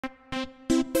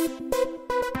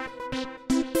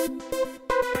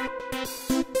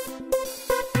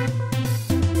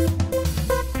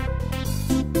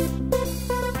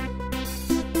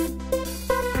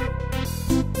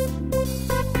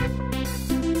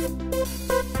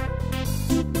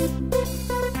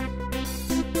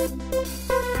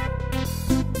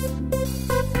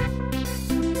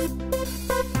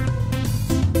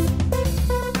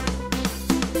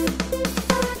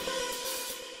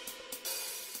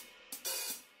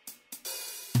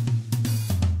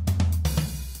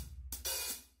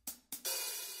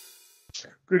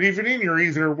Good evening. You're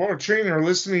either watching or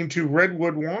listening to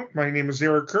Redwood Wonk. My name is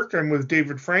Eric Kirk. I'm with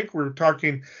David Frank. We're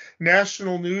talking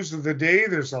national news of the day.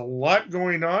 There's a lot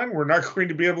going on. We're not going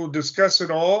to be able to discuss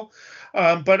it all.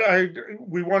 But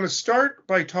we want to start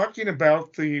by talking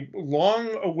about the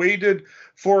long-awaited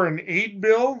foreign aid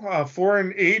bill.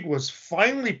 Foreign aid was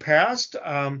finally passed.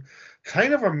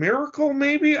 Kind of a miracle,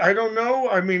 maybe. I don't know.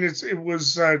 I mean, it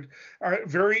was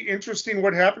very interesting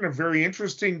what happened. A very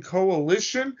interesting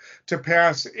coalition to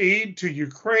pass aid to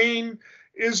Ukraine,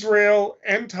 Israel,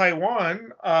 and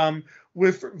Taiwan,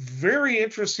 with very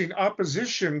interesting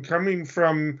opposition coming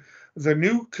from the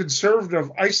new conservative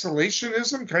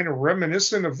isolationism, kind of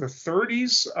reminiscent of the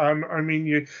 30s. I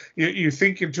mean, you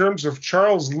think in terms of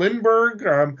Charles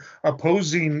Lindbergh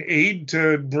opposing aid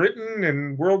to Britain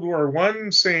in World War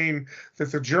One, saying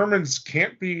that the Germans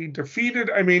can't be defeated.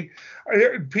 I mean,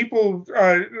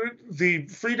 the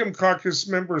Freedom Caucus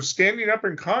members standing up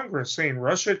in Congress saying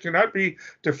Russia cannot be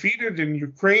defeated and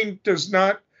Ukraine does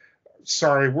not.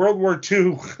 Sorry, World War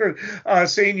II,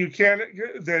 saying you can't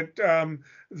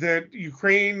that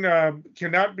Ukraine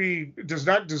does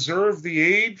not deserve the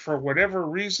aid for whatever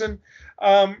reason.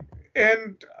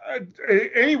 And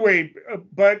anyway,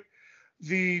 but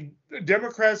the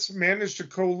Democrats managed a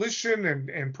coalition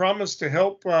and promised to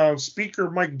help Speaker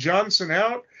Mike Johnson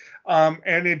out,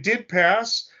 and it did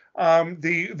pass.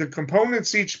 The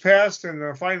components each passed, and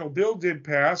the final bill did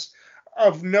pass.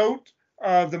 Of note,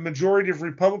 the majority of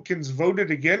Republicans voted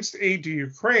against aid to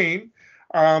Ukraine,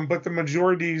 but the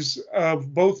majorities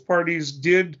of both parties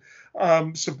did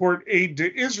support aid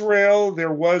to Israel.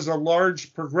 There was a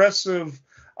large progressive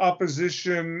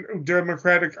opposition,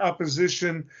 Democratic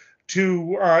opposition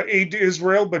to aid to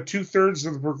Israel, but 2/3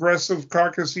 of the Progressive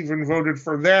Caucus even voted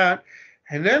for that.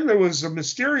 And then there was a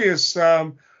mysterious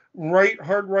hard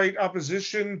right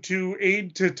opposition to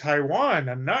aid to Taiwan.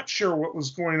 I'm not sure what was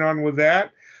going on with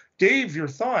that. Dave, your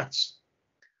thoughts?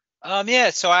 Yeah,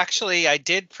 so actually I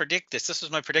did predict this. This was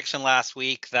my prediction last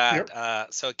week that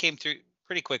Yep. so it came through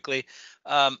pretty quickly,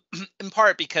 in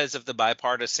part because of the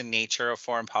bipartisan nature of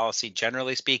foreign policy,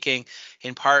 generally speaking,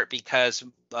 in part because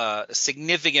a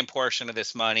significant portion of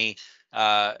this money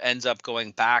ends up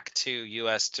going back to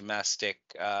U.S. domestic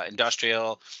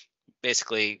industrial,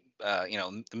 basically,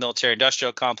 the military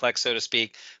industrial complex, so to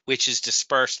speak, which is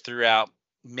dispersed throughout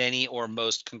many or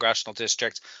most congressional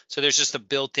districts. So there's just a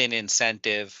built-in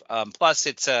incentive. Plus,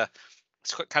 it's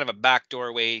kind of a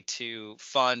backdoor way to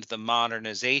fund the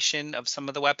modernization of some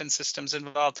of the weapon systems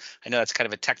involved. I know that's kind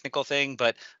of a technical thing,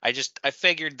 but I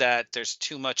figured that there's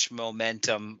too much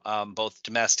momentum, both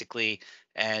domestically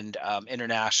and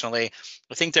internationally.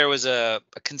 I think there was a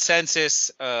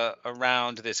consensus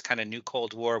around this kind of new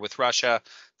Cold War with Russia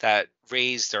that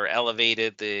raised or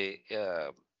elevated the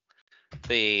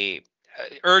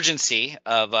urgency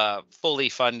of fully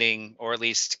funding, or at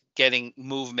least getting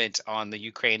movement on the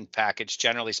Ukraine package,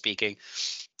 generally speaking.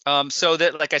 So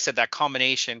that, like I said, that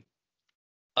combination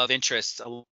of interests,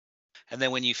 and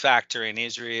then when you factor in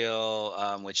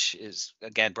Israel, which is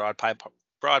again broad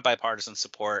bipartisan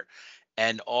support,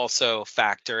 and also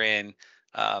factor in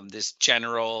this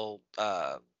general,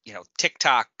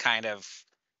 TikTok kind of.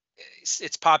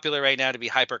 It's popular right now to be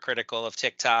hypercritical of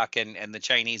TikTok and the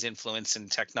Chinese influence in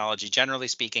technology, generally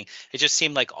speaking. It just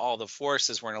seemed like all the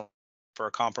forces were for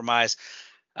a compromise.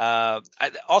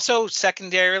 Also,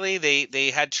 secondarily, they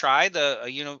had tried a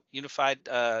unified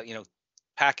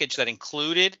package that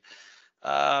included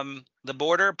the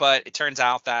border, but it turns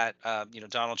out that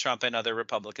Donald Trump and other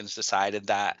Republicans decided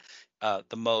that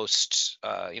the most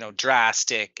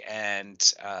drastic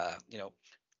and I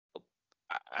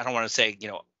don't want to say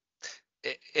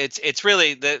it's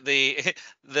really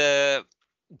the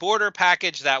border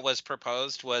package that was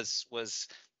proposed was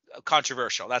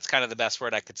controversial. That's kind of the best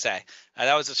word I could say.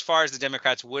 That was as far as the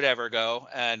Democrats would ever go,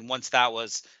 and once that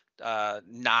was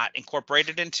not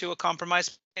incorporated into a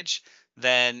compromise package,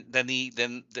 then the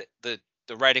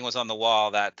writing was on the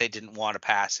wall that they didn't want to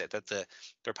pass it, that the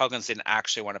Republicans didn't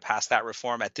actually want to pass that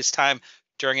reform at this time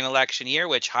during an election year,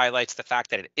 which highlights the fact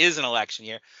that it is an election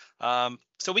year.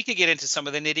 So we could get into some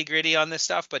of the nitty gritty on this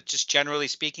stuff, but just generally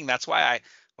speaking, that's why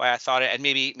I thought it. And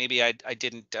maybe I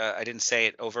didn't say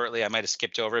it overtly. I might have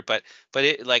skipped over it, but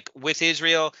it, like with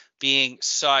Israel being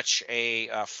such a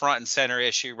front and center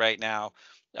issue right now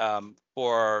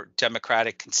for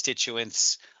Democratic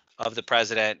constituents of the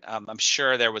president, I'm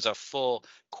sure there was a full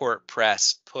court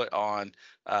press put on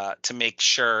to make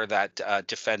sure that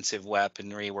defensive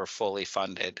weaponry were fully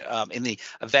funded in the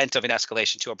event of an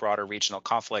escalation to a broader regional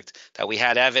conflict that we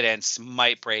had evidence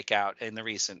might break out in the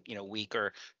recent week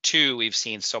or two. We've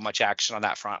seen so much action on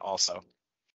that front also.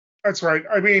 That's right.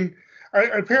 I mean,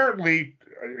 apparently,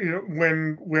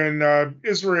 when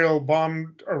Israel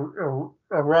bombed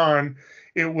Iran,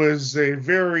 it was a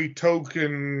very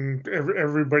token,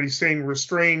 everybody saying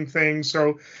restrain thing.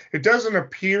 So it doesn't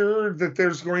appear that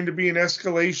there's going to be an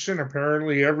escalation.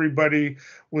 Apparently, everybody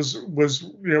was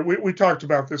we talked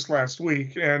about this last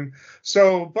week, and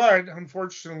so but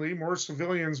unfortunately, more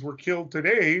civilians were killed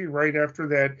today, right after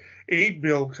that aid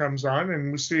bill comes on,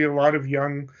 and we see a lot of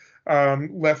young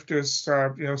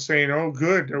leftists, saying, "Oh,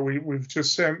 good,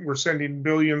 we're sending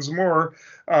billions more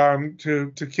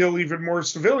to kill even more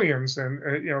civilians," and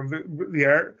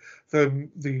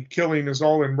the killing is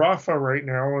all in Rafah right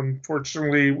now.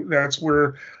 Unfortunately, that's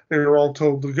where they're all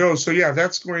told to go. So yeah,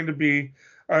 that's going to be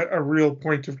a real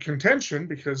point of contention,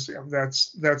 because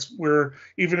that's where,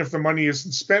 even if the money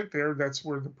isn't spent there, that's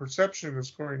where the perception is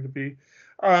going to be.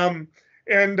 But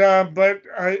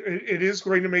it is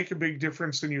going to make a big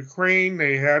difference in Ukraine.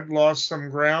 They had lost some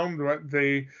ground, but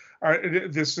they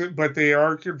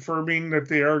are confirming that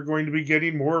they are going to be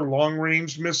getting more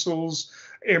long-range missiles,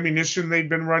 ammunition they'd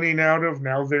been running out of.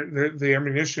 Now the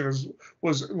ammunition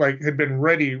had been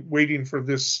ready, waiting for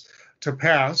this to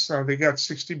pass. They got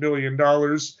 $60 billion.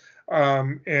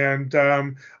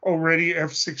 Already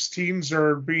F-16s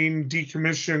are being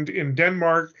decommissioned in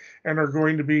Denmark and are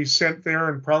going to be sent there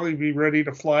and probably be ready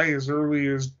to fly as early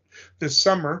as this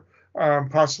summer,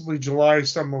 possibly July,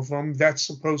 some of them. That's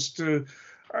supposed to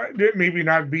maybe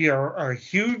not be a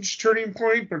huge turning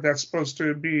point, but that's supposed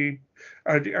to be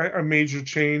a major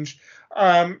change.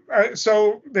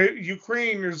 So the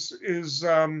Ukraine is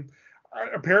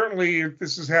apparently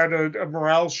this has had a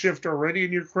morale shift already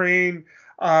in Ukraine.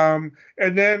 And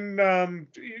then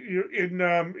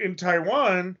in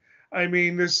Taiwan, I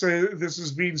mean, this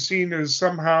is being seen as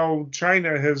somehow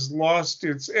China has lost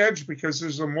its edge, because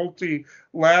there's a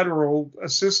multilateral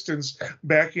assistance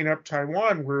backing up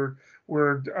Taiwan, where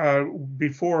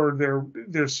before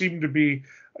there seemed to be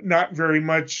not very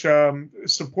much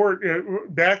support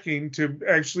backing to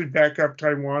actually back up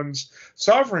Taiwan's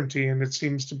sovereignty, and it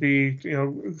seems to be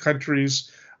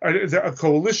countries, a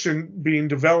coalition being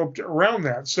developed around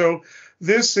that. So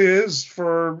this is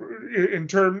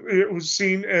it was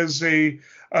seen as a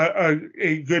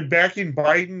good backing.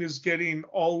 Biden is getting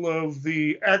all of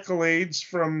the accolades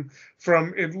from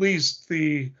at least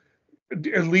the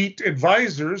elite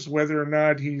advisors, whether or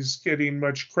not he's getting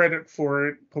much credit for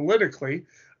it politically.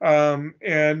 And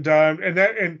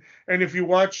if you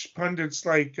watch pundits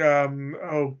like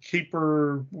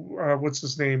Caper, what's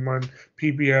his name on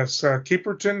PBS?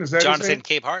 Caperton, is that Jonathan his name?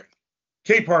 Capehart?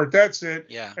 Capehart, that's it.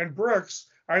 Yeah. And Brooks,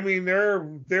 I mean, they're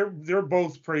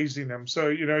both praising him. So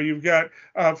you've got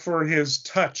for his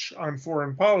touch on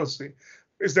foreign policy.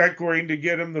 Is that going to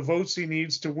get him the votes he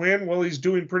needs to win? Well, he's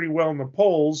doing pretty well in the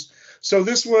polls. So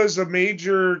this was a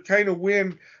major kind of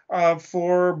win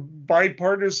for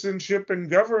bipartisanship and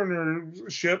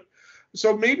governorship.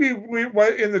 So maybe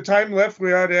in the time left,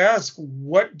 we ought to ask,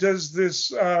 what does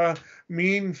this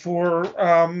mean for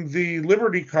the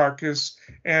Liberty Caucus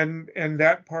and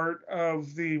that part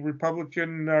of the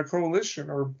Republican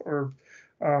coalition, or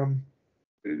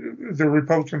the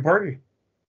Republican Party?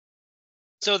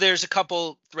 So there's a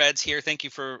couple threads here. Thank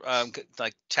you for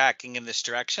tacking in this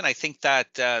direction. I think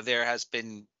that there has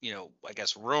been, I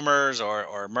guess, rumors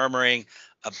or murmuring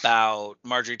about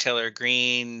Marjorie Taylor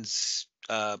Greene's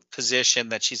position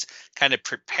that she's kind of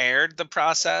prepared the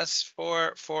process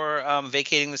for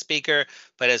vacating the speaker,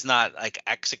 but has not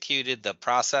executed the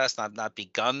process, not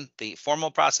begun the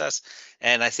formal process.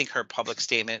 And I think her public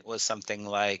statement was something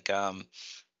like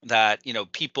that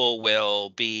people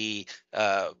will be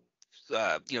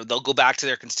they'll go back to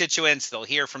their constituents, they'll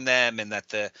hear from them, and that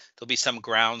there'll be some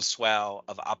groundswell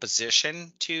of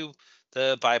opposition to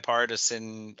the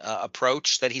bipartisan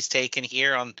approach that he's taken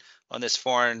here on this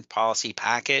foreign policy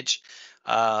package.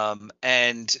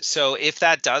 And so if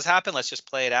that does happen, let's just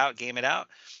play it out, game it out.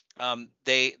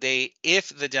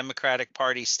 If the Democratic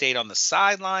Party stayed on the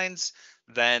sidelines,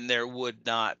 then there would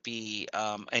not be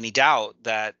any doubt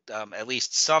that at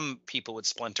least some people would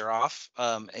splinter off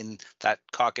in that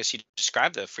caucus you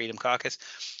described, the Freedom Caucus.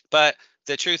 But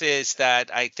the truth is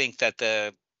that I think that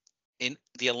the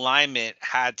alignment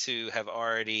had to have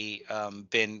already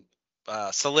been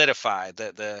solidified.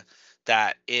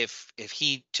 That if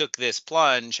he took this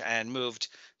plunge and moved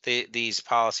these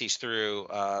policies through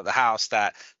the House,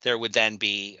 that there would then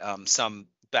be some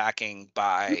backing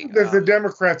by the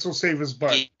Democrats will save his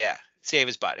butt. Yeah, save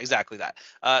his butt. Exactly that.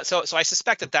 So I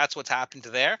suspect that that's what's happened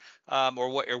there, or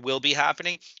what will be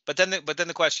happening. But then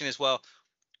the question is, well,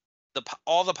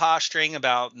 all the posturing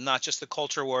about not just the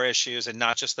culture war issues and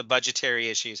not just the budgetary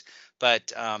issues,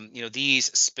 but these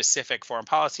specific foreign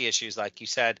policy issues, like you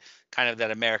said, kind of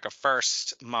that America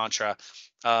First mantra.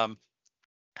 Um,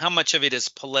 how much of it is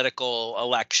political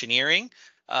electioneering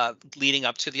leading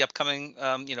up to the upcoming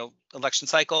election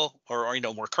cycle, or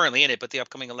we're currently in it, but the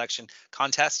upcoming election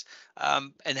contest,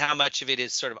 and how much of it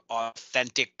is sort of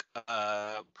authentic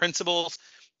principles,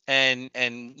 and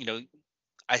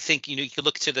I think you could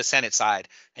look to the Senate side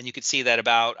and you could see that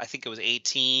about, I think it was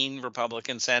 18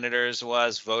 Republican senators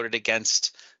was voted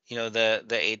against the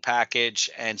aid package,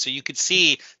 and so you could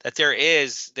see that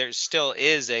there still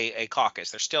is a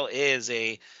caucus, there still is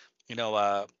a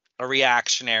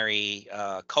reactionary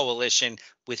coalition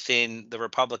within the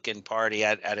Republican Party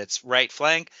at its right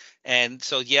flank, and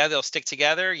so yeah, they'll stick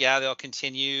together, yeah, they'll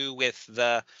continue with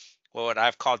what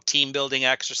I've called team building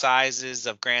exercises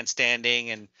of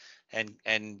grandstanding and I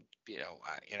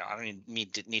don't even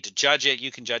need to judge it.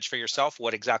 You can judge for yourself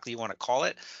what exactly you want to call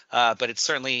it, but it's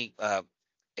certainly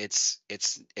it's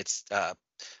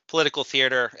political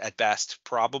theater at best,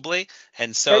 probably.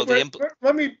 And so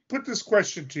let me put this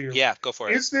question to you. Yeah, go for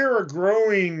it. Is there a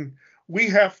growing "we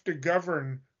have to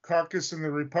govern" caucus in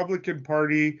the Republican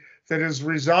Party that is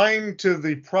resigned to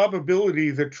the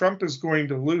probability that Trump is going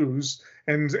to lose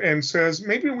and says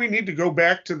maybe we need to go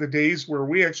back to the days where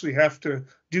we actually have to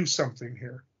do something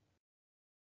here?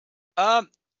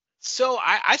 So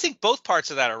I think both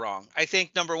parts of that are wrong. I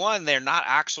think number one, they're not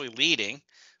actually leading.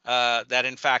 That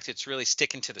in fact it's really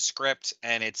sticking to the script,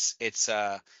 and it's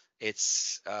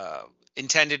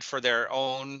intended for their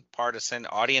own partisan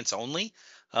audience only.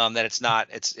 That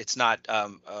it's not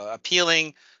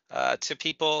appealing to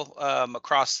people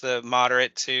across the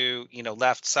moderate to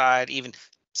left side, even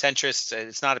centrists.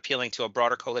 It's not appealing to a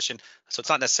broader coalition, so it's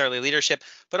not necessarily leadership.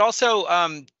 But also,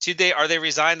 are they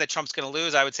resigned that Trump's going to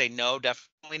lose? I would say no,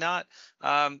 definitely not,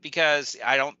 because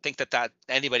I don't think that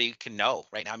anybody can know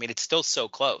right now. I mean, it's still so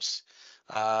close.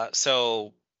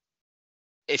 So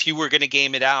if you were going to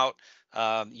game it out,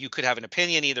 you could have an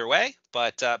opinion either way.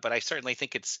 But I certainly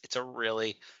think it's a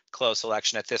really close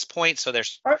election at this point. So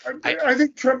I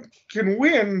think Trump can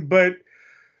win, but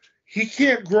he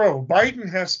can't grow. Biden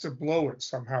has to blow it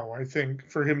somehow, I think,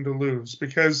 for him to lose,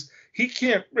 because he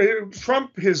can't.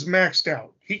 Trump has maxed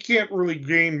out. He can't really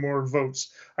gain more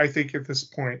votes, I think, at this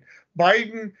point.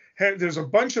 There's a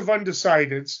bunch of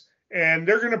undecideds, and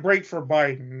they're going to break for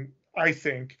Biden, I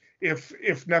think,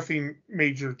 if nothing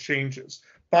major changes.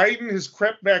 Biden has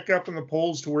crept back up in the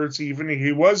polls to where it's even.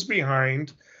 He was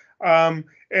behind.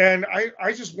 And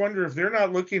I just wonder if they're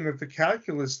not looking at the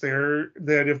calculus there,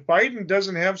 that if Biden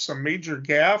doesn't have some major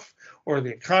gaffe or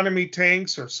the economy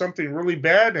tanks or something really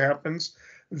bad happens,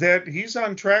 that he's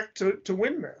on track to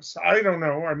win this. I don't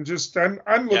know. I'm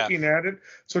looking at it.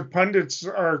 So pundits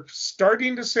are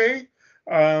starting to say,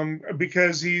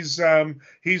 because he's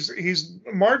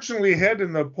marginally ahead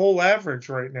in the poll average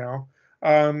right now.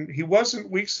 He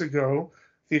wasn't weeks ago.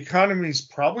 The economy's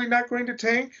probably not going to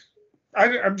tank.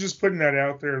 I'm just putting that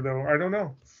out there, though. I don't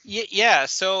know. Yeah.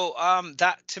 So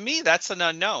that, to me, that's an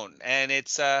unknown, and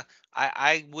it's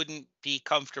I wouldn't be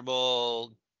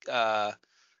comfortable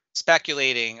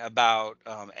speculating about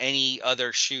any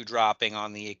other shoe dropping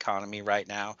on the economy right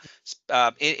now.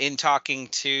 In talking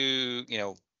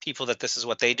to people that this is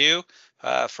what they do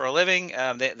for a living,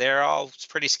 they're all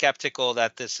pretty skeptical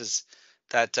that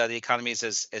the economy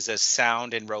is as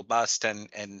sound and robust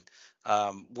and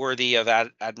worthy of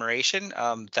admiration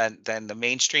than the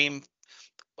mainstream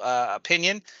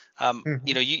opinion.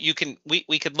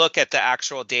 We could look at the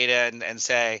actual data and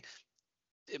say,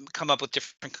 come up with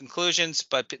different conclusions,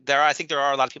 but I think there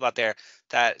are a lot of people out there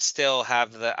that still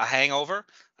have a hangover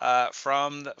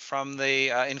from the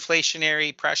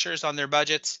inflationary pressures on their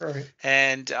budgets, right.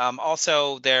 And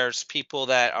also there's people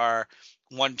that are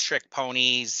one-trick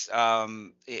ponies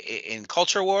in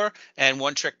culture war and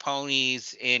one-trick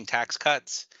ponies in tax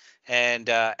cuts, and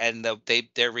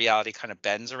their reality kind of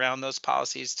bends around those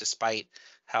policies, despite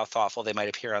how thoughtful they might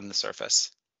appear on the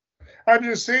surface. I'm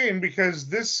just saying, because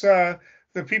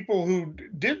the people who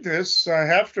did this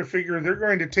have to figure they're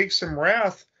going to take some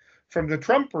wrath from the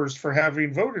Trumpers for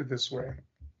having voted this way.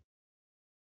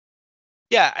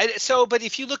 Yeah. But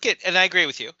if you look at, and I agree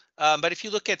with you, but if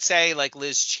you look at, say, like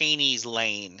Liz Cheney's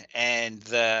lane and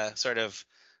the sort of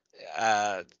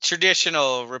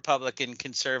traditional Republican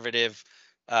conservative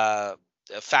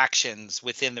factions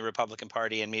within the Republican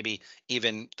Party, and maybe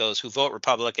even those who vote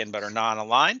Republican but are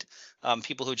non-aligned,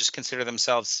 people who just consider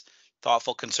themselves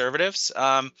thoughtful conservatives,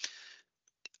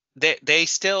 they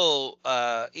still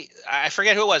I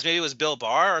forget who it was, maybe it was Bill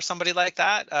Barr or somebody like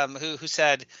that, who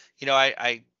said,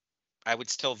 I I would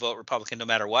still vote Republican no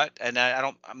matter what. And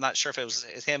I'm not sure if it was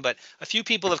him, but a few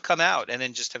people have come out and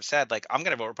then just have said, like, I'm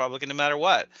going to vote Republican no matter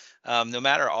what, no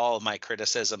matter all of my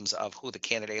criticisms of who the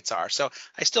candidates are. So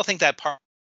I still think that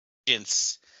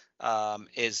allegiance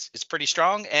is pretty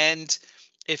strong. And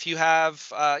if you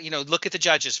have, look at the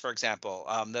judges, for example,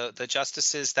 the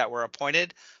justices that were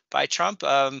appointed by Trump.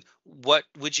 What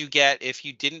would you get if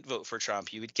you didn't vote for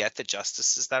Trump? You would get the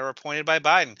justices that are appointed by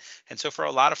Biden. And so for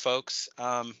a lot of folks,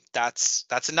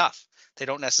 that's enough. They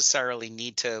don't necessarily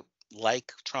need to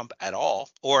like Trump at all,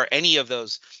 or any of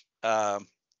those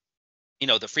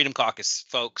the Freedom Caucus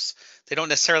folks. They don't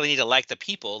necessarily need to like the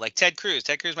people, like Ted Cruz.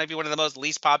 Ted Cruz might be one of the most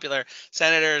least popular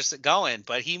senators going,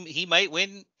 but he might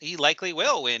win. He likely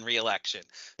will win re-election.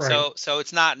 Right. So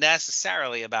it's not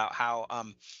necessarily about how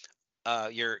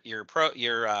your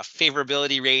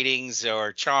favorability ratings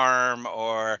or charm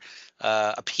or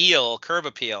curb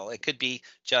appeal. It could be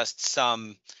just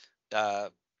some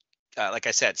like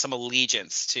I said, some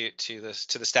allegiance to the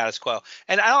status quo.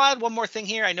 And I'll add one more thing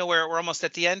here. I know we're almost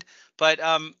at the end, but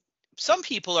some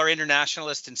people are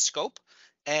internationalist in scope.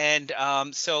 And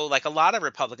so like a lot of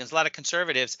Republicans, a lot of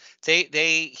conservatives,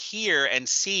 they hear and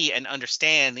see and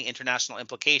understand the international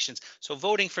implications. So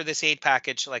voting for this aid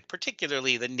package, like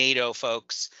particularly the NATO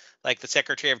folks, like the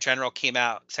Secretary General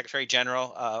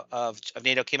of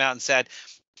NATO came out and said,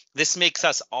 this makes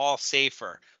us all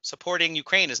safer. Supporting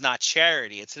Ukraine is not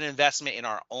charity; it's an investment in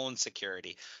our own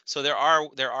security. So there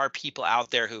are people out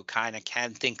there who kind of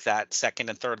can think that second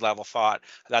and third level thought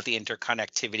about the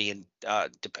interconnectivity and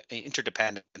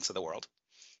interdependence of the world.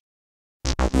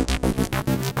 I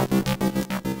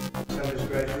just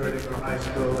graduated from high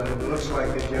school, and it looks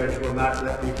like the judge will not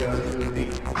let me go through the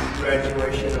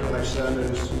graduation of my son,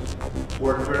 who's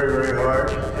worked very, very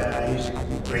hard. He's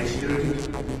a great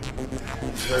student.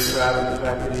 He's very proud of the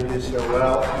fact that he did so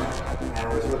well,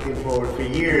 and was looking forward for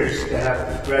years to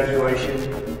have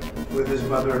graduation with his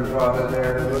mother and father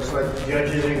there. And it looks like the judge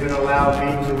isn't going to allow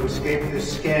me to escape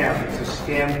this scam. It's a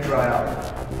scam trial.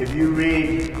 If you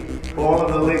read all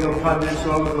of the legal pundits,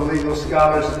 all of the legal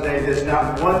scholars today, there's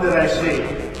not one that I see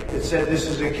that said this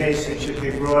is a case that should be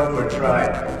brought or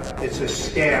tried. It's a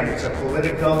scam. It's a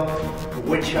political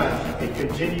witch hunt. It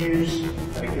continues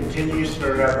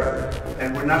forever.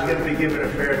 And we're not going to be given a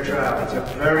fair trial. It's a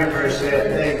very, very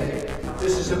sad thing.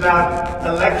 This is about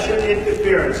election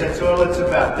interference. That's all it's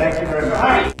about. Thank you very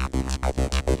much.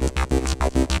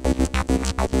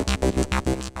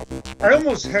 I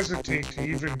almost hesitate to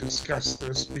even discuss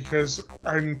this because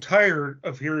I'm tired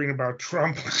of hearing about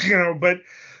Trump, but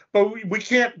we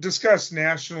can't discuss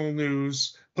national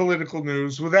news, political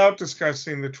news, without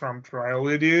discussing the Trump trial.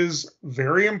 It is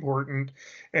very important,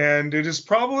 and it is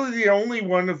probably the only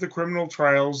one of the criminal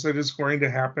trials that is going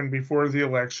to happen before the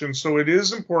election. So it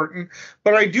is important,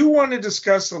 but I do want to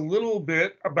discuss a little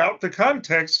bit about the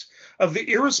context of the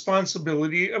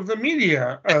irresponsibility of the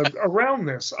media around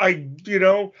this.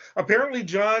 Apparently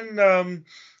John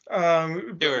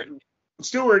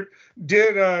Stewart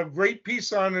did a great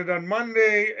piece on it on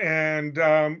Monday, and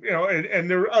and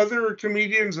there are other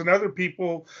comedians and other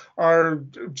people are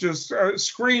just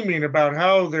screaming about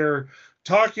how they're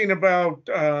talking about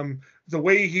the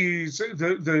way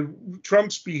the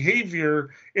Trump's behavior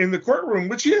in the courtroom,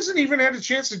 which he hasn't even had a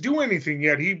chance to do anything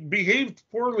yet. He behaved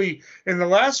poorly in the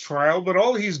last trial, but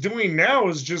all he's doing now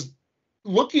is just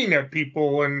looking at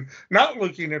people and not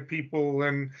looking at people,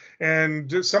 and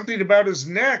something about his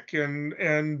neck,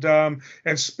 and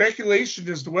speculation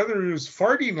as to whether he was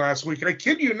farting last week. I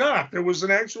kid you not, there was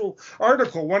an actual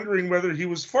article wondering whether he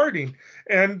was farting,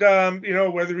 and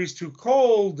whether he's too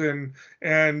cold, I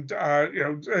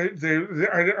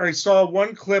saw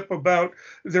one clip about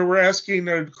they were asking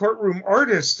a courtroom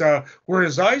artist were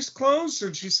his eyes closed,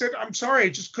 and she said, "I'm sorry, I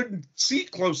just couldn't see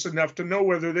close enough to know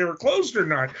whether they were closed or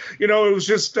not." It was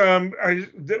just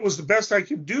that was the best I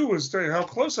could do as to how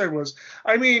close I was.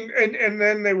 I mean, and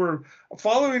then they were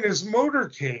following his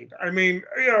motorcade. I mean,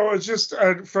 it's just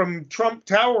from Trump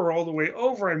Tower all the way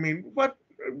over. I mean, what?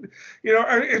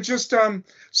 It just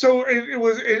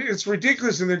it's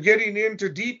ridiculous, and they're getting into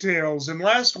details. And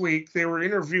last week they were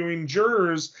interviewing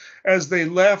jurors as they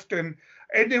left, and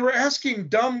they were asking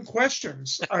dumb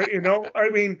questions.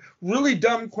 Really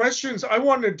dumb questions. I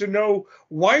wanted to know,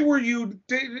 why were you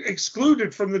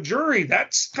excluded from the jury?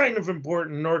 That's kind of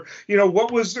important. Or,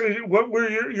 what were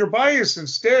your bias?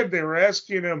 Instead, they were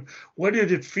asking him, what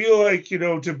did it feel like,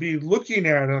 to be looking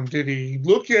at him? Did he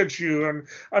look at you? And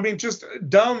I mean, just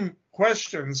dumb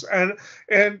questions, and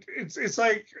it's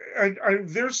like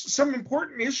there's some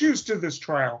important issues to this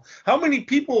trial. How many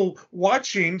people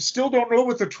watching still don't know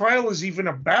what the trial is even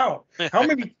about? How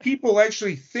many people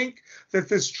actually think that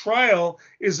this trial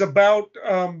is about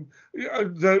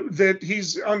that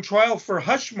he's on trial for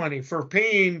hush money, for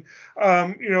paying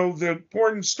the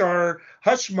porn star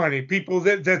hush money, people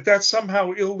that's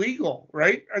somehow illegal,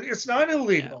 right? It's not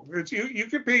illegal. Yeah. You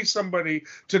can pay somebody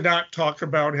to not talk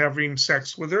about having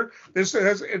sex with her.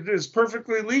 It is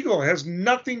perfectly legal. It has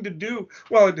nothing to do.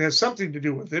 Well, it has something to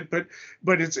do with it, but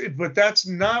that's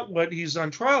not what he's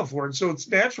on trial for. And so it's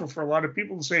natural for a lot of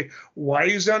people to say, why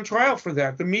he's on trial for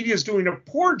that? The media is doing a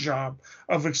poor job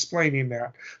of explaining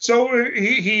that. So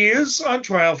he is on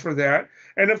trial for that.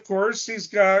 And of course, he's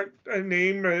got a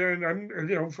name, and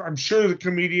I'm sure the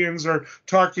comedians are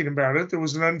talking about it. There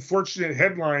was an unfortunate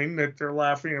headline that they're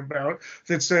laughing about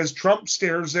that says Trump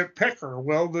stares at Pecker.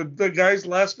 Well, the guy's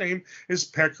last name is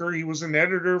Pecker. He was an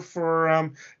editor for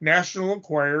National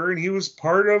Enquirer, and he was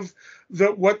part of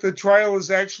what the trial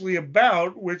is actually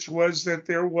about, which was that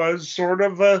there was sort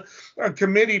of a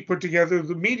committee put together.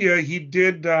 The media, he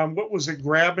did, what was it,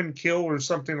 grab and kill or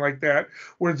something like that,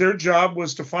 where their job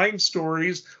was to find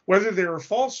stories, whether they were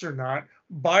false or not,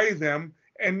 buy them,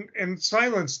 and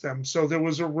silence them. So there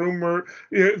was a rumor,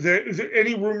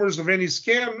 any rumors of any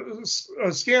scandals,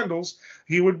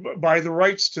 he would buy the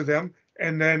rights to them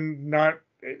and then not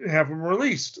have them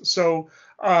released. So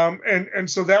and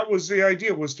so that was the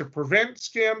idea, was to prevent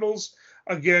scandals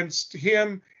against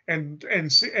him and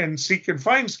seek and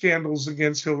find scandals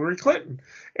against Hillary Clinton.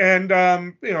 And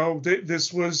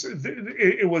it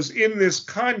was in this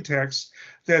context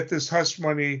that this hush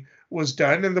money was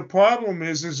done. And the problem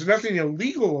is there's nothing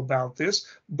illegal about this,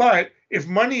 but if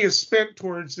money is spent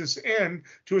towards this end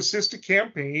to assist a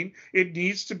campaign, it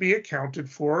needs to be accounted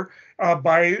for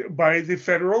by the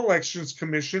Federal Elections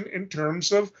Commission in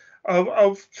terms of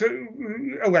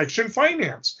election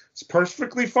finance. It's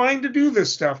perfectly fine to do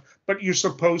this stuff, but you're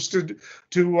supposed to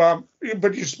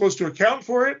account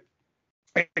for it,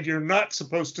 and you're not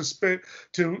supposed to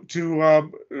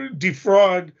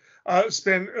defraud,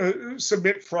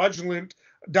 submit fraudulent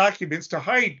documents to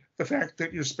hide the fact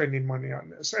that you're spending money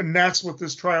on this. And that's what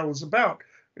this trial is about.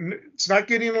 And it's not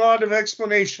getting a lot of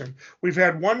explanation. We've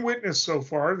had one witness so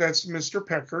far, that's Mr.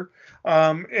 Pecker,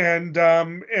 and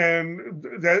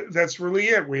that's really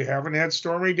it. We haven't had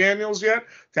Stormy Daniels yet.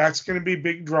 That's going to be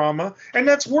big drama, and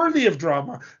that's worthy of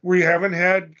drama. We haven't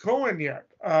had Cohen yet,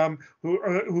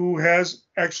 who has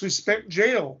actually spent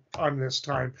jail on this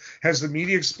time. Has the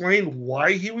media explained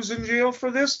why he was in jail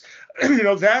for this?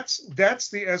 That's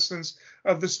the essence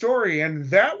of the story, and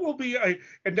that will be and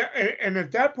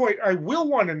at that point I will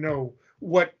want to know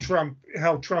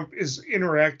how Trump is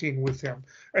interacting with him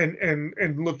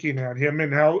and looking at him,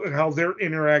 and how they're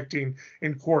interacting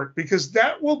in court, because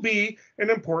that will be an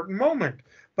important moment.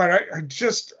 But and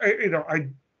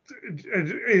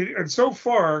so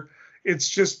far it's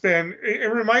just been,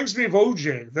 it reminds me of the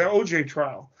OJ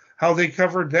trial, how they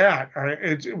covered that,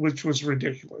 which was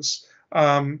ridiculous.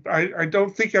 I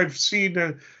don't think I've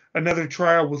seen another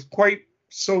trial with quite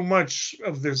so much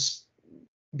of this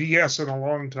BS in a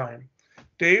long time.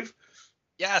 Dave?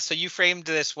 Yeah, so you framed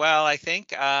this well, I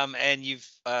think, and you've,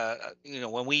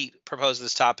 when we proposed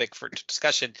this topic for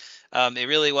discussion, it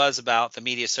really was about the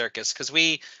media circus, because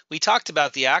we talked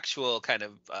about the actual kind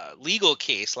of legal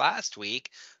case last week,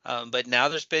 but now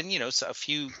there's been, a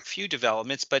few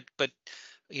developments, but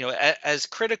as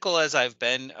critical as I've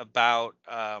been about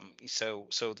so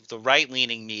the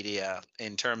right-leaning media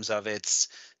in terms of its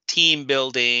team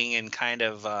building and kind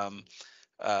of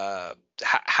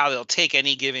how they'll take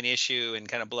any given issue and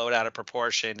kind of blow it out of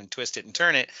proportion and twist it and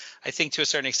turn it, I think to a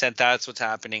certain extent that's what's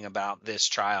happening about this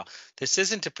trial. This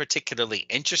isn't a particularly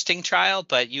interesting trial,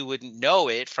 but you wouldn't know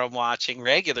it from watching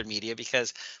regular media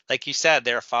because, like you said,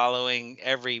 they're following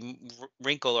every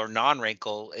wrinkle or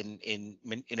non-wrinkle in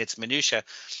its minutia.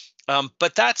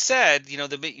 But that said,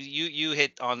 you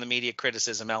hit on the media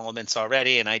criticism elements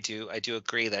already, and I do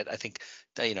agree that I think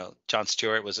that, Jon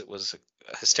Stewart was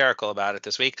hysterical about it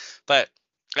this week, but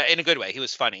in a good way. He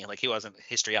was funny. Like, he wasn't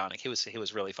histrionic. He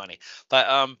was really funny.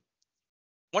 But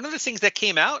one of the things that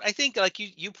came out, I think, like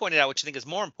you pointed out, which I think is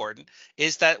more important,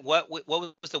 is that what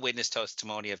was the witness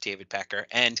testimony of David Pecker,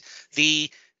 and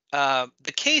the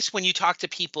case when you talk to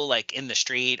people like in the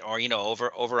street or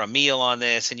over a meal on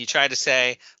this, and you try to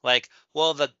say like,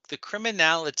 well, the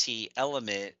criminality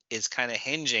element is kind of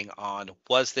hinging on,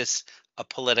 was this a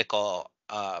political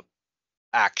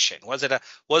action? Was it a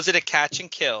catch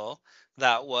and kill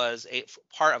that was a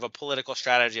part of a political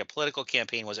strategy, a political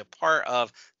campaign? Was it part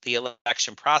of the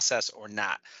election process or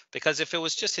not? Because if it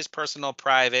was just his personal,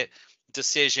 private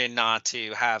decision not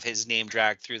to have his name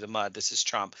dragged through the mud, this is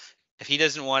Trump. If he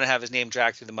doesn't want to have his name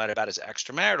dragged through the mud about his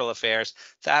extramarital affairs,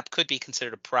 that could be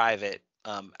considered a private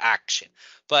action.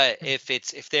 But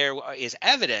if there is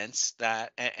evidence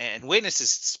that and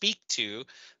witnesses speak to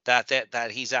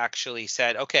that he's actually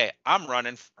said, okay, I'm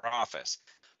running for office,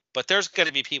 but there's going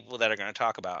to be people that are going to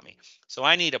talk about me. So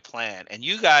I need a plan, and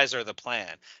you guys are the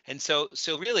plan. And so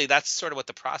really, that's sort of what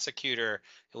the prosecutor,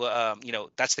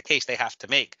 that's the case they have to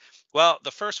make. Well,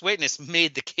 the first witness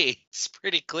made the case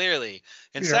pretty clearly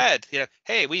and said,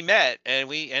 hey, we met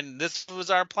and this was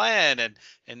our plan,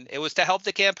 and it was to help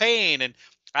the campaign. And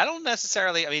I don't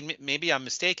necessarily, I mean, maybe I'm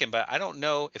mistaken, but I don't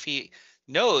know if he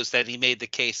knows that he made the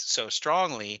case so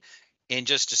strongly in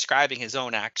just describing his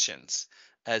own actions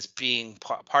as being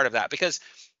part of that, because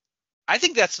I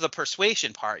think that's the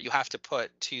persuasion part you have to put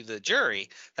to the jury.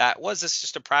 That was this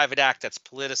just a private act that's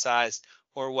politicized,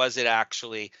 or was it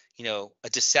actually, a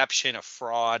deception, a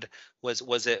fraud?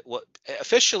 Was it what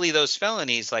officially those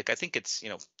felonies? Like I think it's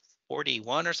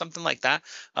 41 or something like that.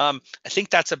 I think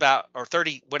that's about, or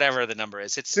 30, whatever the number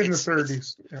is. It's in the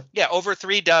 30s. Yeah, over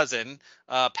 3 dozen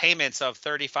payments of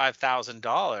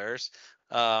 $35,000.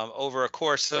 Over a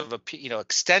course of a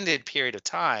extended period of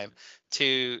time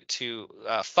to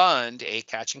fund a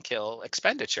catch and kill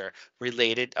expenditure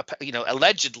related,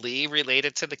 allegedly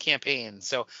related to the campaign.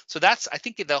 So that's, I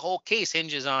think the whole case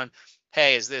hinges on,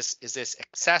 hey, is this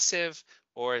excessive,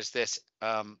 or is this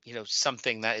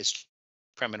something that is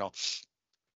criminal?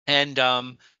 And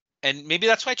maybe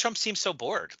that's why Trump seems so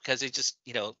bored, because it just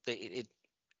he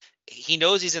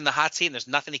knows he's in the hot seat and there's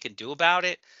nothing he can do about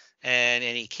it. And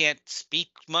he can't speak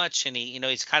much, and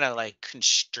he's kind of like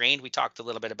constrained. We talked a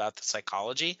little bit about the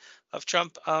psychology of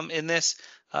Trump in this.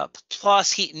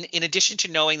 Plus, he, in addition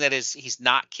to knowing that he's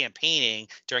not campaigning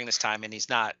during this time, and he's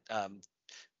not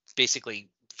basically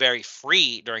very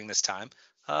free during this time.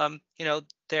 There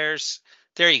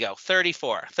you go,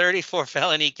 34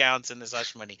 felony counts in this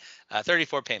hush money,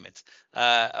 34 payments,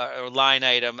 or line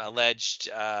item alleged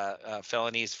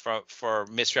felonies for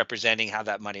misrepresenting how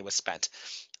that money was spent.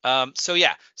 So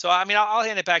I mean, I'll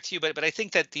hand it back to you, but I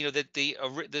think that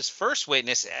this first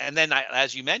witness, and then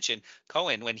as you mentioned,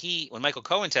 Cohen, when Michael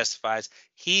Cohen testifies,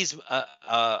 he's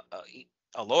a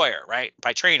lawyer, right,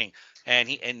 by training, and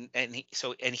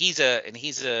he's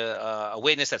a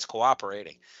witness that's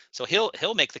cooperating, so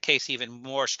he'll make the case even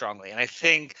more strongly, and I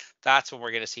think that's when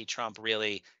we're going to see Trump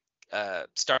really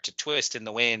start to twist in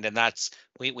the wind, and that's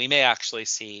we may actually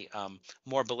see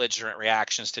more belligerent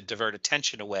reactions to divert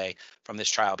attention away from this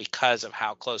trial because of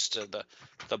how close to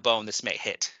the bone this may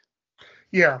hit.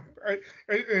 Yeah,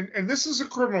 and this is a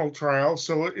criminal trial,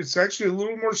 so it's actually a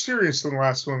little more serious than the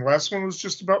last one. The last one was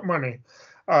just about money,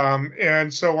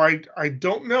 and so I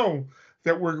don't know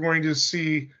that we're going to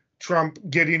see Trump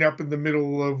getting up in the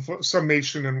middle of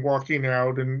summation and walking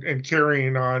out and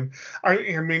carrying on.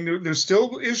 I mean, there's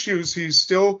still issues. He's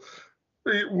still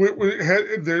he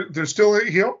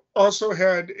also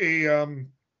had a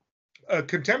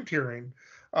contempt hearing.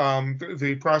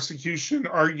 The prosecution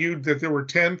argued that there were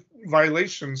 10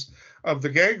 violations of the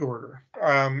gag order,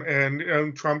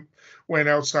 and Trump went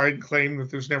outside and claimed that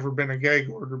there's never been a gag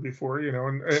order before,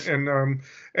 and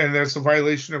that's a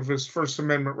violation of his First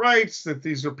Amendment rights, that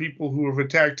these are people who have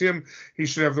attacked him. He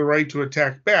should have the right to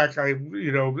attack back.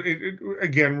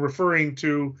 Again, referring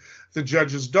to the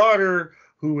judge's daughter,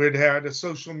 who had a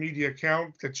social media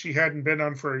account that she hadn't been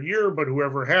on for a year, but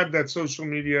whoever had that social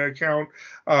media account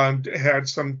had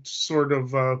some sort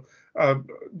of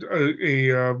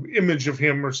image of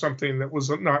him or something that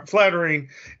was not flattering,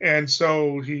 and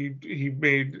so he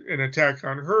made an attack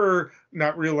on her,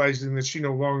 not realizing that she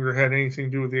no longer had anything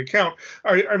to do with the account.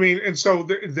 I mean, and so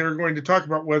they're going to talk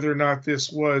about whether or not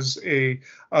this was a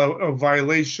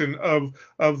violation of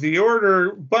the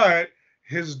order, but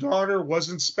his daughter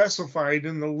wasn't specified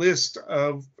in the list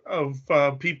of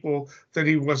people that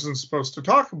he wasn't supposed to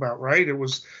talk about, right?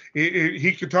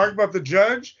 He could talk about the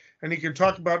judge, and he could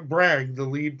talk about Bragg, the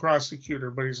lead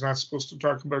prosecutor, but he's not supposed to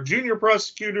talk about junior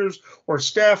prosecutors or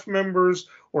staff members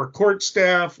or court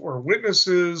staff or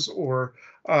witnesses or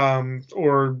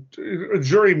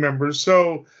jury members.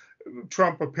 So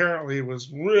Trump apparently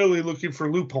was really looking for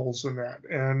loopholes in that,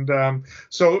 and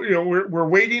so we're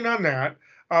waiting on that.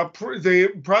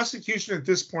 The prosecution at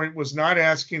this point was not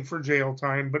asking for jail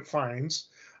time, but fines.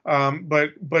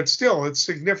 But still, it's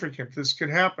significant. This could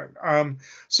happen.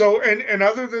 So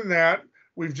other than that,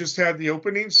 We've just had the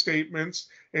opening statements.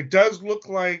 It does look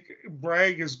like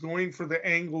Bragg is going for the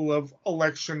angle of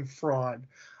election fraud.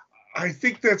 I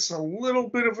think that's a little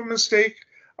bit of a mistake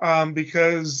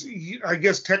because I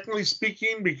guess technically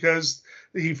speaking, because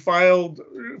he filed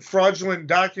fraudulent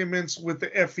documents with the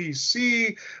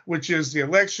FEC, which is the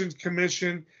Elections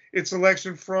Commission. It's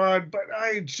election fraud, but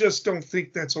I just don't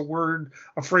think that's a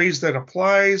phrase that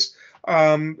applies.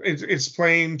 It's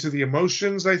playing to the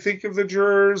emotions, I think, of the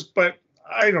jurors, but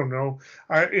I don't know.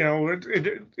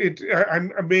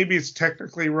 Maybe it's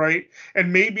technically right,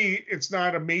 and maybe it's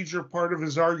not a major part of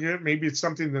his argument. Maybe it's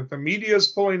something that the media is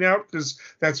pulling out because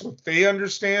that's what they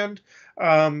understand.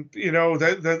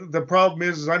 The problem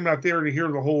is I'm not there to hear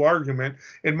the whole argument.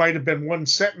 It might have been one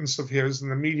sentence of his, and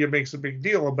the media makes a big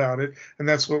deal about it, and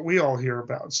that's what we all hear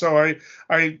about. So I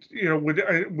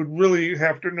would really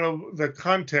have to know the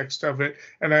context of it,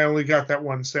 and I only got that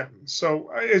one sentence. So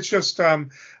it's just, but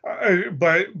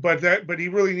he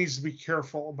really needs to be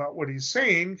careful about what he's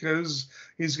saying because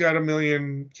he's got a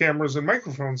million cameras and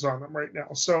microphones on him right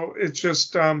now. So it's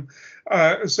just, it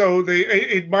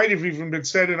might have even been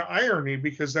said in irony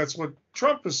because that's what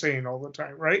Trump is saying all the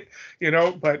time, right?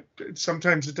 But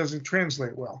sometimes it doesn't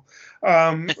translate well.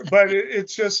 But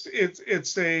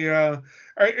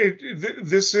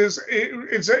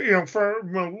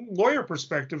from a lawyer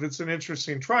perspective, it's an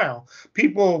interesting trial.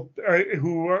 People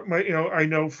who I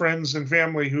know friends and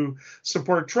family who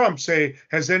support Trump say,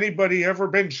 has anybody ever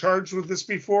been charged with this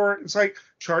before? It's like,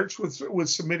 charged with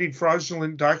submitting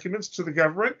fraudulent documents to the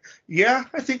government? Yeah,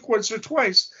 I think once or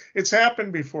twice. It's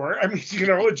happened before. I mean, it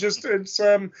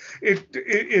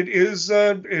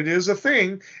is a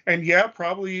thing, and yeah,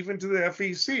 probably even to the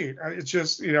FEC. It's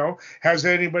just, has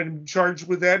anybody been charged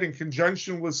with that in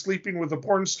conjunction with sleeping with a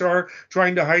porn star,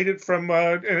 trying to hide it from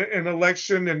an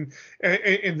election and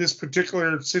in this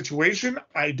particular situation?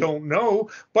 I don't know,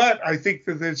 but I think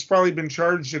that it's probably been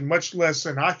charged in much less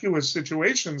innocuous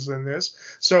situations than this.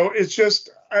 So it's just,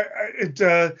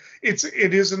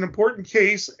 it is an important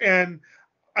case, and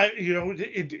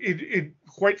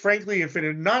quite frankly, if it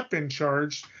had not been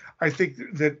charged, I think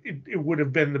that it would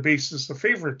have been the basis of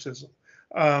favoritism.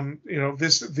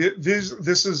 This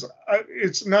is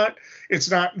it's not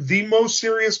the most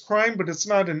serious crime, but it's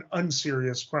not an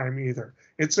unserious crime either.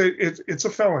 It's a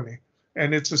felony,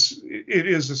 and it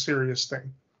is a serious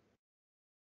thing.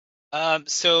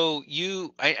 So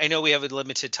I know we have a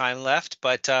limited time left,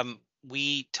 but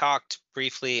we talked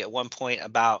briefly at one point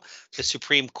about the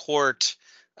Supreme Court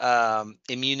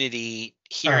immunity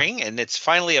hearing, and it's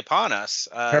finally upon us.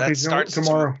 That starts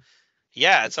tomorrow.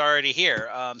 Yeah, it's already here.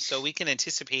 So we can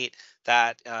anticipate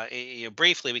that.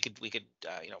 Briefly, we could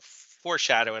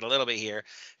foreshadow it a little bit here,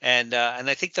 and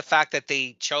I think the fact that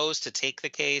they chose to take the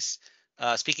case.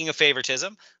 Speaking of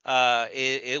favoritism,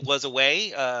 it was a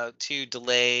way to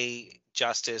delay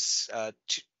justice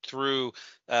to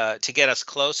get us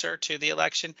closer to the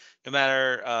election. No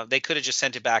matter, they could have just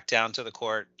sent it back down to the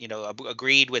court.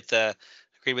 Agreed with the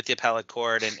appellate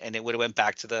court, and it would have went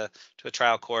back to a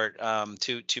trial court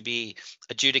to be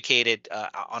adjudicated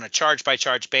on a charge by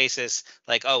charge basis.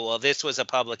 Like, oh well, this was a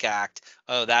public act.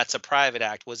 Oh, that's a private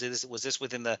act. Was this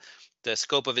within the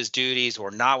scope of his duties or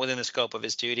not within the scope of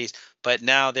his duties? But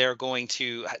now they're going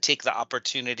to take the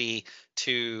opportunity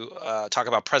to talk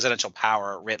about presidential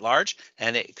power writ large,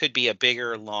 and it could be a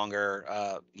bigger,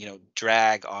 longer,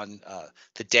 drag on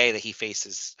the day that he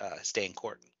faces stay in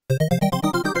court.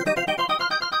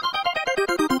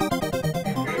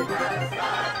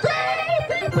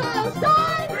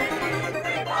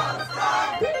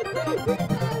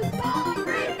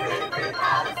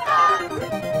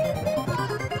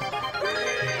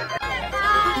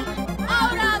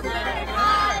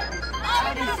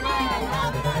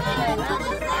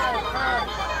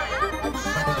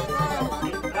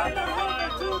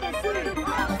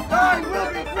 Palestine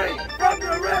will be free from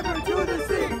the river to the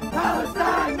sea.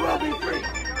 Palestine will be free.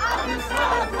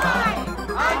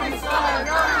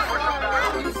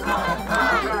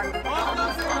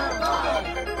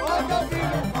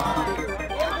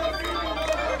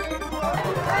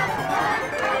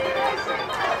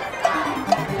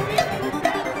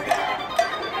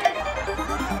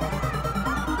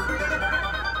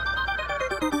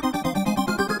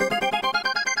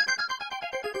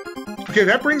 Okay,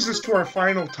 that brings us to our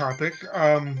final topic,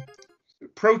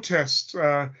 protests.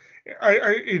 The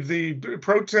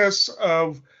protests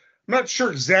of, I'm not sure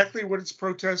exactly what it's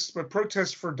protests, but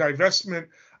protests for divestment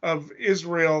of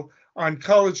Israel on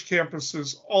college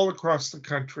campuses all across the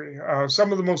country.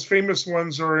 Some of the most famous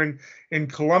ones are in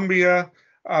Columbia,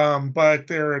 but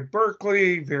they're at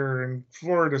Berkeley, they're in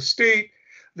Florida State,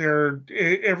 They're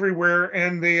everywhere,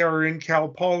 and they are in Cal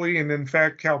Poly. And in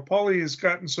fact, Cal Poly has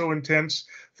gotten so intense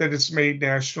that it's made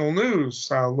national news.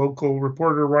 Local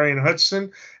reporter Ryan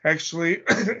Hudson actually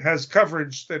has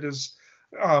coverage that is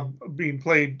being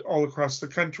played all across the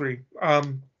country.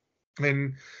 And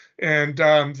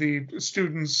the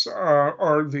students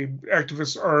or the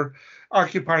activists are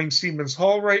occupying Siemens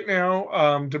Hall right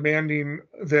now, demanding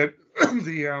that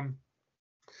the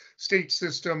state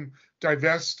system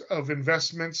divest of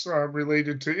investments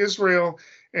related to Israel,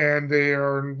 and they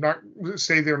are not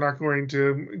they're not going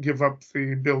to give up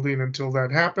the building until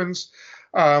that happens.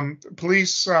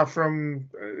 Police from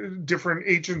different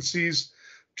agencies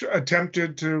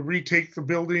attempted to retake the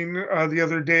building the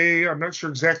other day. I'm not sure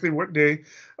exactly what day,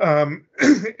 and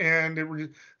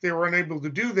they were unable to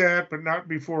do that, but not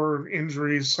before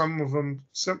injuries. Some of them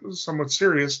somewhat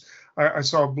serious. I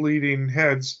saw bleeding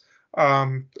heads.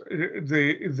 Were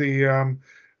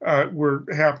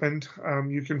happened.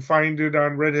 You can find it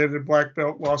on Redheaded Black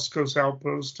Belt, Lost Coast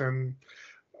Outpost, and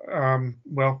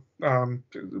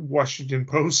Washington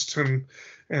Post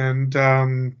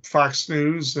and Fox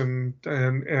News and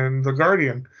The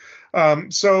Guardian.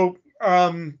 So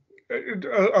a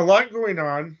lot going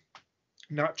on.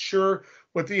 Not sure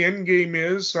what the end game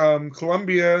is.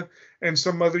 Columbia and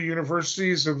some other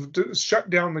universities have shut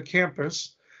down the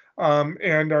campus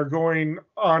and are going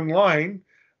online.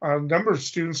 A number of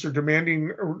students are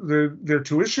demanding their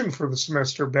tuition for the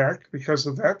semester back because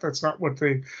of that. That's not what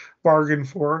they bargained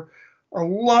for. A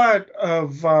lot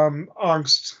of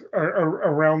angst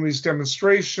around these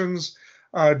demonstrations.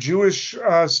 Jewish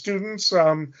students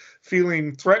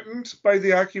feeling threatened by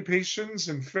the occupations.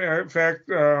 In fact,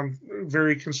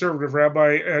 very conservative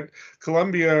rabbi at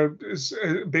Columbia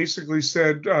basically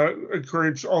said,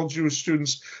 encouraged all Jewish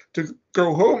students to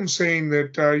go home, saying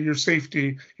that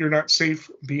you're not safe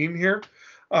being here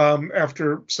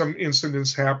after some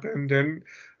incidents happened. And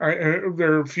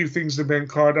there are a few things that have been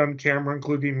caught on camera,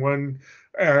 including one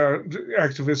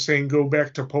activist saying go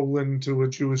back to Poland to a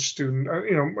Jewish student,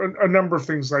 a number of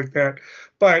things like that.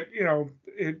 But,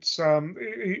 it's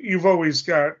you've always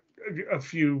got a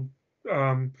few,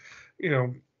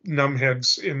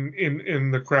 numbheads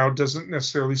in the crowd. Doesn't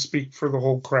necessarily speak for the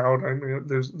whole crowd. I mean,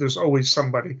 there's always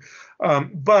somebody.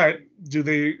 But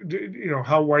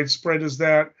how widespread is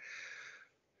that?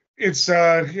 It's,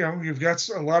 you've got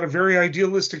a lot of very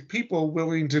idealistic people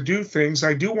willing to do things.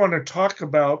 I do want to talk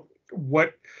about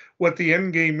what the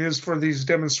end game is for these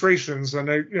demonstrations, and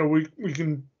we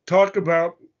can talk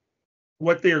about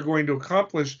what they are going to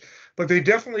accomplish, but they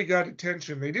definitely got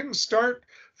attention. They didn't start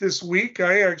this week.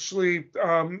 They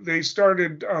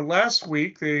started last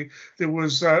week. They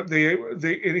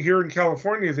here in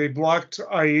California, they blocked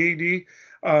I-80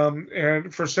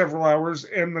 and for several hours,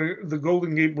 and the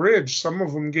Golden Gate Bridge. Some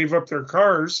of them gave up their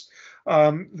cars.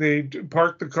 They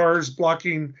parked the cars,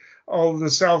 blocking all of the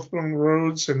southbound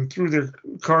roads, and threw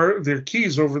their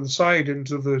keys over the side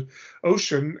into the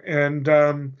ocean.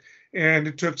 And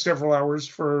it took several hours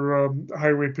for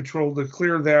highway patrol to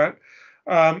clear that.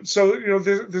 So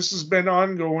this has been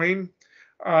ongoing.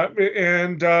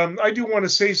 And I do want to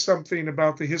say something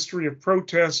about the history of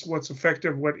protests, what's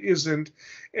effective, what isn't,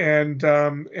 and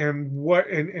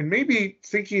maybe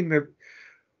thinking that,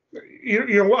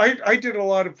 I did a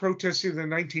lot of protesting in the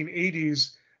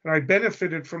 1980s, and I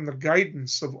benefited from the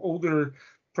guidance of older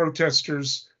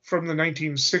protesters from the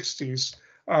 1960s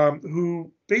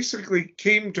who basically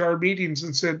came to our meetings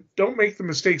and said, don't make the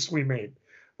mistakes we made.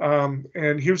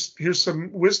 And here's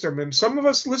some wisdom. And some of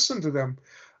us listened to them.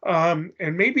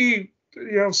 And maybe,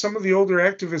 some of the older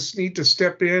activists need to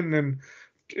step in and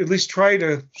at least try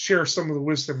to share some of the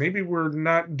wisdom. Maybe we're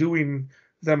not doing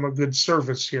them a good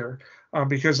service here,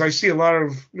 because I see a lot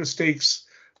of mistakes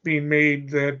being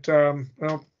made that,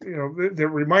 that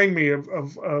remind me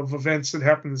of events that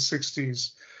happened in the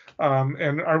 60s.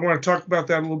 And I want to talk about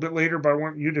that a little bit later, but I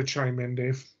want you to chime in,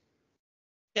 Dave.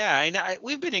 Yeah, I know.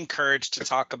 We've been encouraged to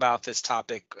talk about this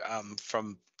topic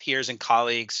from peers and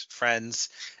colleagues, friends,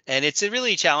 and it's a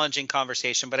really challenging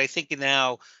conversation. But I think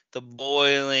now the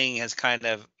boiling has kind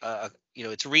of,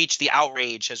 the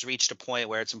outrage has reached a point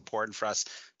where it's important for us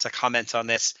to comment on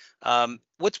this.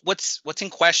 What's in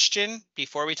question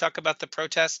before we talk about the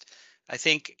protest, I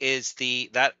think, is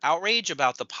that outrage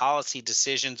about the policy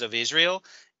decisions of Israel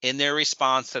in their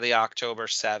response to the October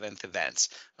 7th events,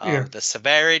 the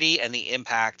severity and the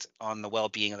impact on the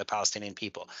well-being of the Palestinian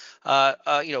people.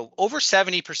 Over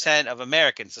 70% of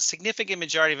Americans, a significant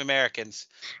majority of Americans,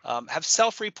 have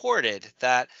self-reported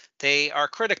that they are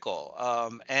critical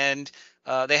and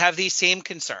they have these same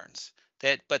concerns.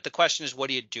 But the question is, what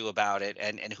do you do about it,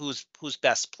 and who's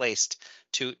best placed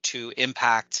to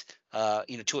impact,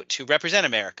 to represent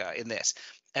America in this.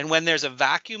 And when there's a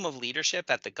vacuum of leadership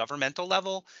at the governmental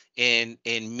level in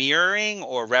mirroring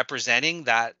or representing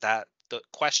that the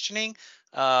questioning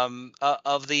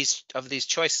of these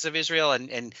choices of Israel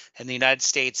and the United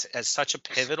States as such a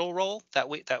pivotal role that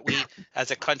we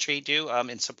as a country do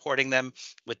in supporting them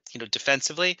with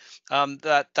defensively,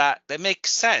 that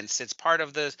makes sense. It's part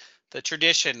of the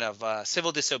tradition of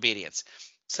civil disobedience.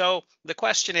 So the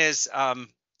question is,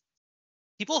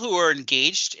 people who are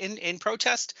engaged in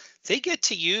protest, they get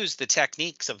to use the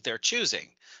techniques of their choosing,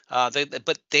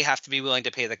 but they have to be willing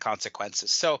to pay the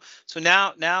consequences. So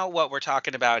now what we're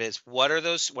talking about is what are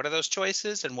those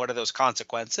choices and what are those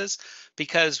consequences?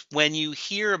 Because when you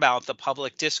hear about the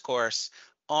public discourse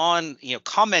on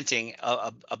commenting,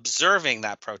 observing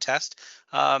that protest,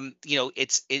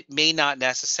 it may not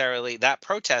necessarily, that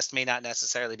protest may not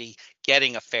necessarily be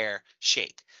getting a fair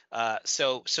shake.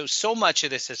 So much of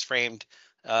this is framed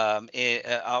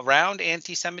around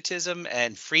anti-Semitism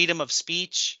and freedom of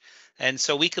speech, and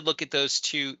so we could look at those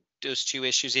two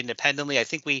issues independently. I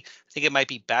think it might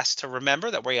be best to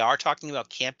remember that we are talking about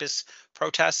campus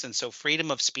protests, and so freedom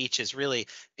of speech is really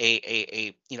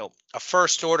a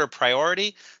first order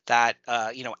priority. That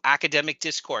academic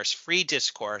discourse, free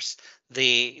discourse,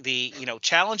 the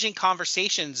challenging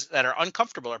conversations that are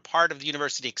uncomfortable are part of the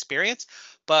university experience.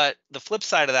 But the flip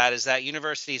side of that is that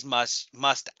universities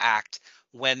must act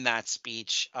when that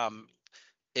speech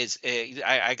is.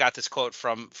 I got this quote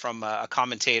from a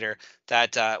commentator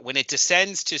that when it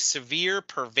descends to severe,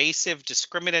 pervasive,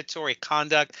 discriminatory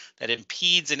conduct that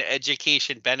impedes an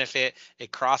education benefit,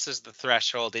 it crosses the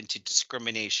threshold into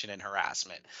discrimination and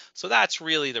harassment. So that's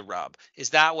really the rub.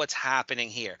 Is that what's happening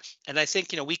here? And I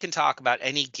think we can talk about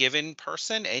any given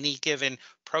person, any given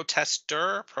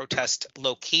protester, protest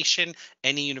location,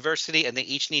 any university, and they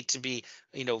each need to be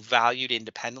valued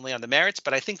independently on the merits.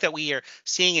 But I think that we are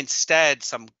seeing instead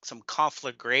some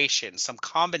conflagration, some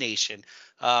combination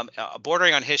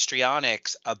bordering on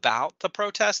histrionics about the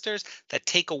protesters that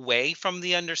take away from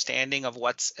the understanding of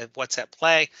what's at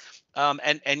play.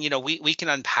 We can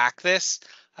unpack this.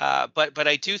 But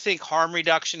I do think harm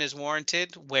reduction is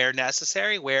warranted where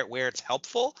necessary, where it's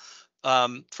helpful.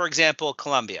 For example,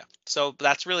 Columbia. So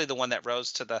that's really the one that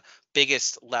rose to the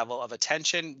biggest level of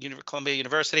attention, Columbia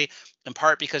University, in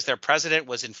part because their president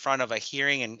was in front of a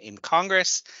hearing in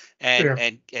Congress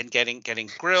and getting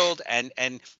grilled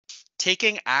and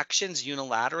taking actions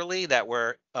unilaterally that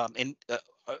were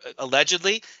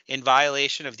allegedly in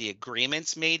violation of the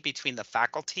agreements made between the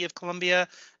faculty of Columbia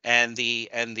and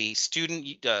the student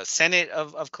senate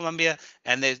of Columbia,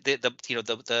 and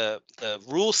the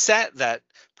rule set that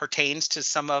pertains to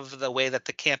some of the way that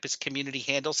the campus community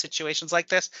handles situations like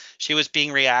this. She was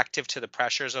being reactive to the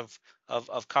pressures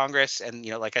of Congress, and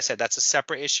like I said, that's a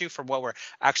separate issue from what we're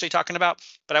actually talking about.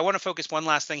 But I want to focus one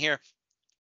last thing here.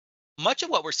 Much of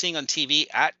what we're seeing on TV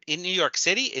in New York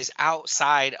City is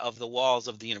outside of the walls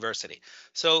of the university.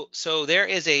 So there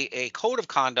is a code of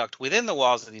conduct within the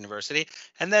walls of the university,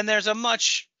 and then there's a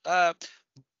much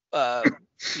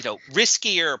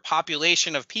riskier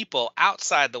population of people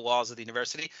outside the walls of the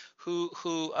university who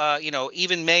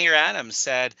even Mayor Adams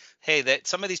said, hey, that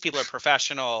some of these people are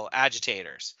professional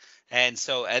agitators. And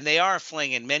they are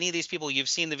flinging. Many of these people, you've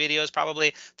seen the videos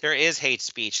probably, there is hate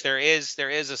speech, there is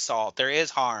assault, there is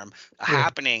harm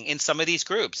happening in some of these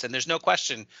groups. And there's no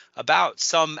question about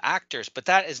some actors, but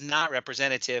that is not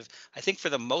representative. I think for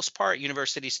the most part,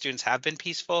 university students have been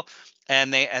peaceful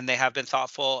and they have been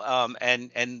thoughtful,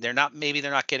 and they're not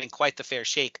getting quite the fair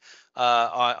shake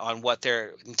on what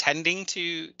they're intending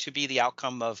to be the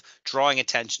outcome of drawing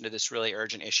attention to this really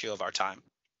urgent issue of our time.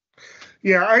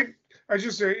 Yeah, I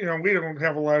just, we don't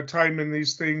have a lot of time in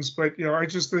these things, but,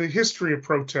 the history of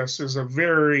protests is a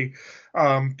very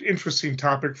interesting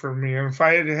topic for me. And if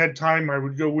I had had time, I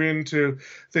would go into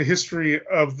the history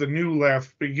of the New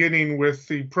Left, beginning with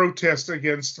the protest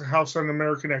against the House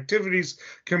Un-American Activities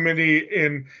Committee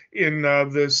in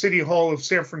the City Hall of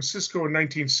San Francisco in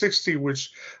 1960,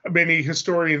 which many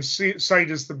historians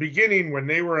cite as the beginning, when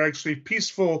they were actually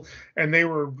peaceful and they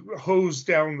were hosed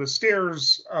down the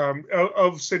stairs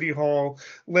of City Hall,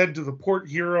 led to the Port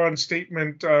Huron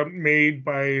statement made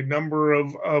by a number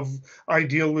of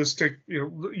idealistic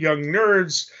young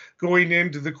nerds going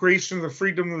into the creation of the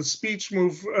freedom of the speech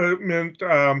movement,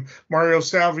 Mario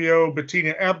Savio,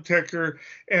 Bettina Abtecker,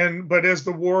 but as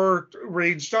the war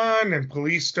raged on and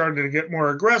police started to get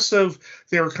more aggressive,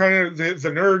 they were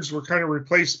the nerds were kind of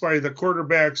replaced by the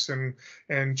quarterbacks and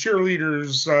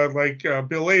cheerleaders like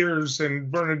Bill Ayers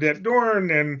and Bernadette Dorn,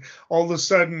 and all of a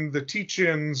sudden the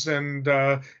teach-ins and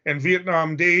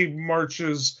Vietnam Day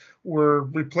marches were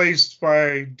replaced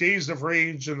by Days of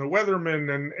Rage and the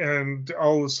Weathermen, and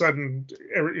all of a sudden,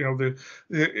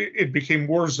 it became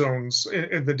war zones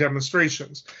in the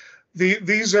demonstrations.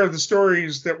 These are the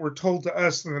stories that were told to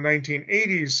us in the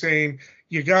 1980s, saying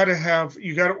you got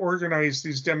to organize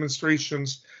these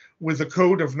demonstrations with a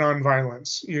code of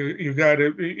nonviolence. You got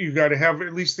to have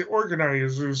at least the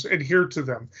organizers adhere to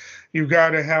them. You got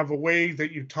to have a way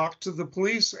that you talk to the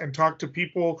police and talk to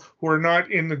people who are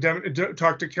not in the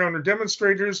talk to counter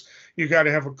demonstrators. You got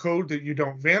to have a code that you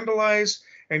don't vandalize,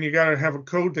 and you got to have a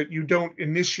code that you don't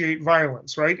initiate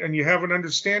violence, right? And you have an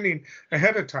understanding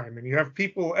ahead of time, and you have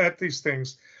people at these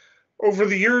things. Over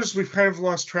the years, we've kind of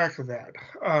lost track of that,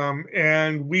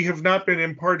 and we have not been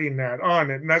imparting that on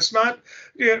it. And that's not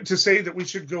to say that we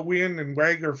should go in and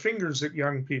wag our fingers at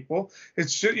young people.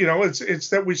 It's just, it's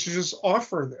that we should just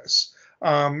offer this.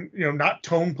 Not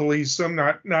tone police them,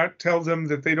 not tell them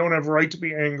that they don't have a right to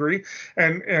be angry,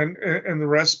 and the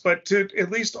rest, but to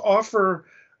at least offer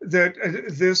that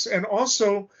this, and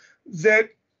also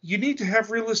that you need to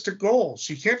have realistic goals.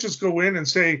 You can't just go in and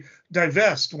say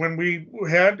divest. When we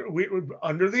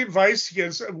under the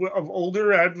advice of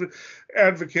older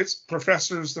advocates,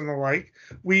 professors and the like,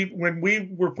 when we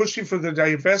were pushing for the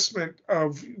divestment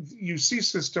of UC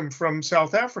system from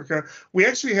South Africa, we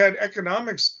actually had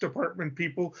economics department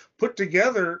people put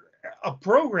together a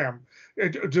program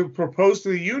to propose to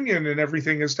the union and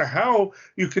everything as to how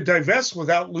you could divest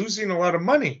without losing a lot of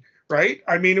money. Right.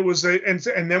 I mean, it was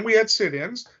and then we had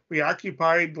sit-ins. We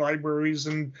occupied libraries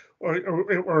and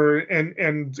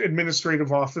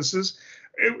administrative offices,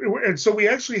 and so we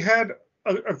actually had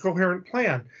a coherent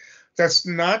plan. That's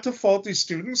not to fault these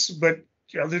students, but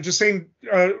they're just saying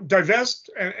divest,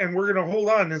 and we're going to hold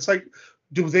on. It's like,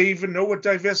 do they even know what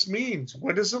divest means?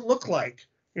 What does it look like?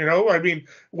 I mean,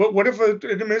 what if an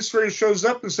administrator shows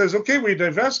up and says, "Okay, we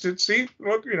divested. See,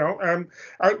 look,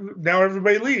 now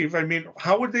everybody leave." I mean,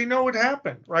 how would they know it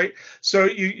happened, right? So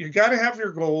you got to have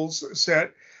your goals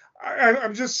set.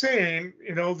 I'm just saying,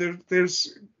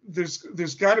 there's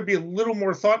got to be a little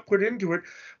more thought put into it,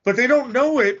 but they don't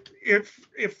know it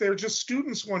if they're just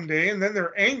students one day and then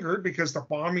they're angered because the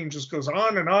bombing just goes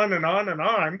on and on and on and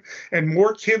on, and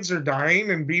more kids are dying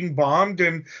and being bombed,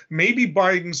 and maybe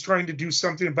Biden's trying to do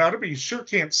something about it, but you sure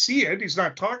can't see it. He's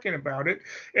not talking about it,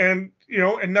 and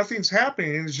and nothing's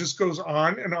happening. And it just goes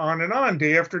on and on and on,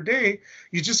 day after day.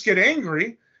 You just get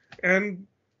angry, and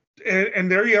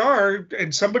there you are,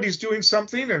 and somebody's doing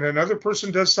something, and another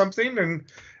person does something,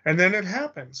 and then it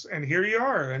happens, and here you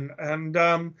are, and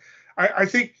I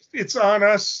think it's on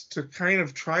us to kind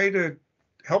of try to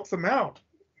help them out.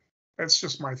 That's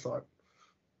just my thought.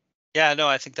 Yeah, no,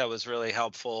 I think that was really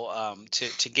helpful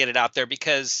to get it out there,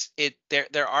 because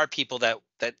there are people that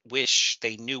wish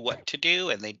they knew what to do,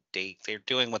 and they're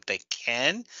doing what they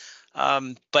can.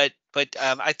 But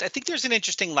I think there's an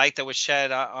interesting light that was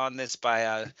shed on this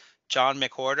by John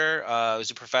McWhorter,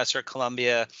 who's a professor at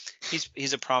Columbia.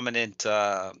 He's a prominent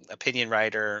opinion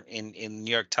writer in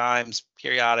New York Times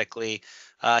periodically.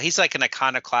 He's like an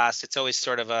iconoclast. It's always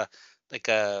sort of like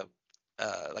an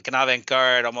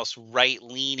avant-garde, almost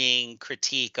right-leaning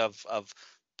critique of,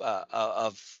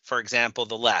 for example,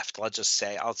 the left.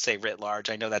 I'll say writ large.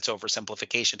 I know that's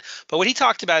oversimplification, but what he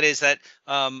talked about is that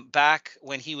back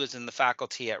when he was in the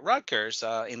faculty at Rutgers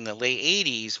in the late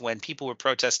 80s, when people were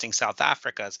protesting South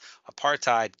Africa's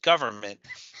apartheid government,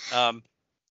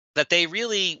 that they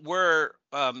really were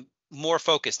more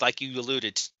focused, like you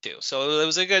alluded to. So it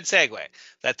was a good segue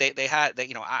that they had that,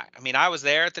 I was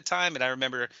there at the time, and I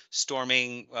remember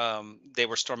they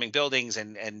were storming buildings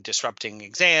and disrupting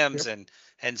exams. Yep.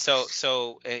 And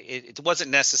so it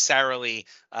wasn't necessarily,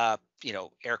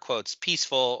 air quotes,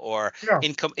 peaceful or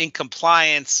in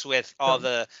compliance with all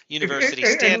the university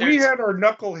standards. And we had our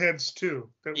knuckleheads too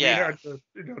that we had to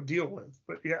deal with.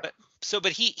 But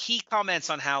but he comments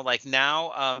on how, like,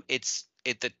 now I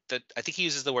think he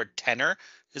uses the word tenor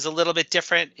is a little bit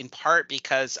different, in part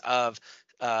because of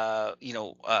iPhones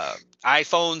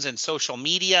and social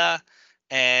media,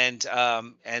 and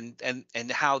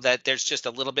how that there's just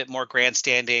a little bit more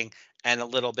grandstanding and a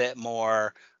little bit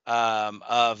more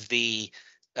of the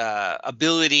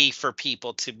ability for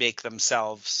people to make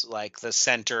themselves like the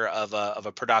center of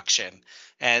a production,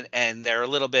 and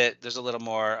there's a little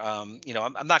more I'm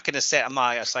not going to say, I'm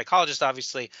not a psychologist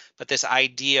obviously, but this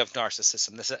idea of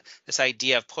narcissism, this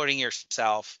idea of putting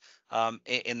yourself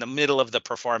in the middle of the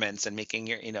performance and making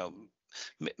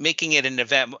making it an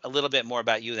event a little bit more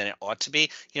about you than it ought to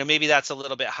be. Maybe that's a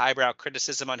little bit highbrow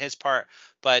criticism on his part,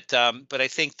 but I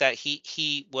think that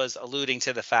he was alluding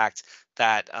to the fact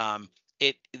that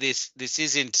this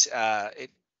isn't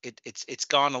it's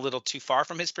gone a little too far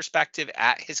from his perspective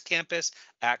at his campus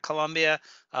at Columbia.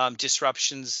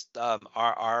 Disruptions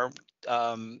are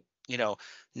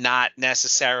not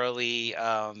necessarily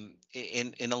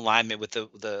in alignment with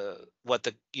the what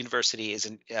the university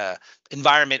is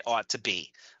environment ought to be.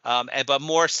 But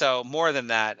more than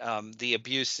that, the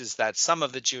abuses that some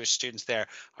of the Jewish students there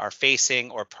are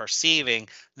facing or perceiving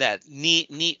that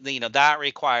that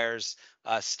requires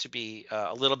us to be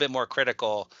a little bit more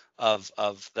critical of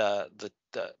the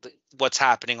what's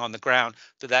happening on the ground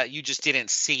that you just didn't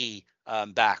see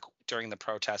back during the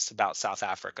protests about South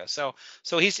Africa. So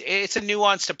it's a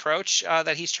nuanced approach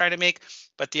that he's trying to make,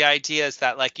 but the idea is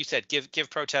that, like you said, give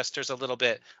protesters a little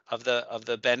bit of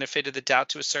the benefit of the doubt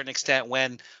to a certain extent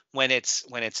when it's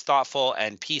thoughtful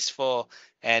and peaceful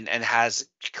and has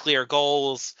clear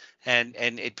goals, and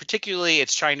particularly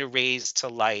it's trying to raise to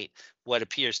light what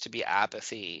appears to be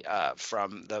apathy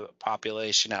from the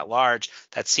population at large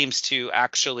that seems to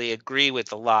actually agree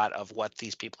with a lot of what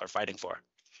these people are fighting for.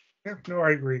 Yeah, no, I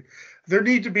agree. There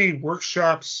need to be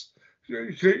workshops,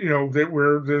 that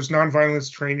where there's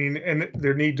nonviolence training, and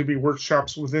there need to be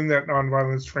workshops within that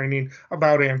nonviolence training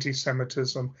about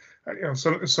anti-Semitism.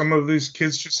 Some of these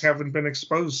kids just haven't been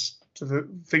exposed to the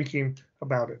thinking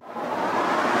about it.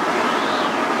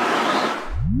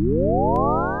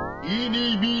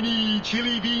 Eeny, meeny,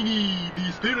 chili beanie,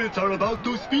 the spirits are about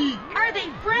to speak. Are they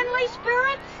friendly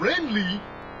spirits? Friendly?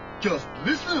 Just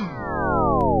listen.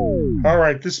 All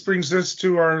right, this brings us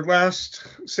to our last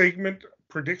segment,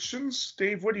 predictions.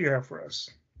 Dave, what do you have for us?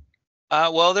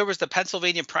 Well, there was the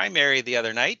Pennsylvania primary the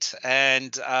other night,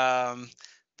 and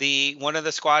one of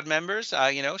the squad members,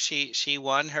 she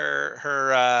won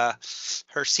her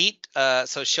seat,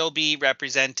 so she'll be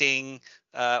representing.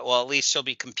 At least she'll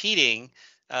be competing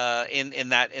in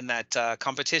that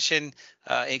competition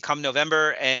come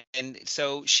November, and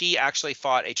so she actually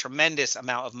fought a tremendous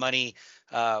amount of money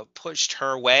pushed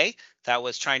her way that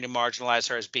was trying to marginalize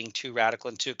her as being too radical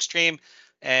and too extreme.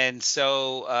 And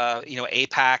so,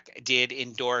 AIPAC did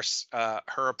endorse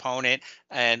her opponent,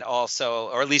 and also,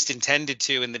 or at least intended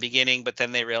to in the beginning, but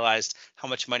then they realized how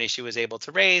much money she was able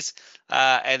to raise.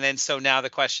 And then so now the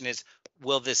question is,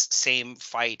 will this same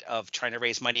fight of trying to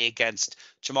raise money against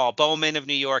Jamal Bowman of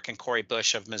New York and Cori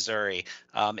Bush of Missouri,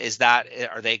 are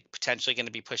they potentially going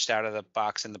to be pushed out of the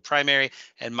box in the primary?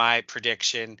 And my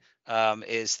prediction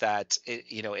is that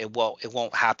it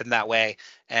won't happen that way,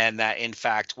 and that in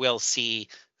fact we'll see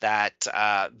that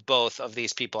both of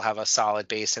these people have a solid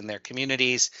base in their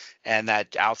communities, and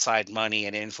that outside money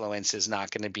and influence is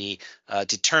not going to be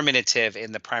determinative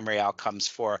in the primary outcomes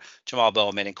for Jamal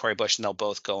Bowman and Cori Bush, and they'll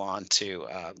both go on to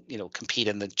compete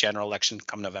in the general election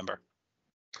come November.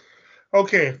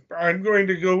 Okay, I'm going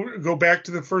to go back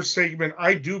to the first segment.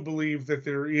 I do believe that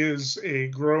there is a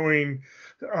growing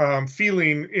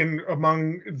feeling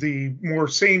among the more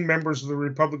sane members of the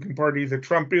Republican Party that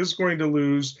Trump is going to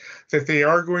lose, that they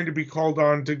are going to be called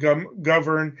on to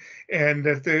govern, and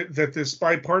that this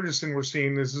bipartisan we're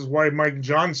seeing. This is why Mike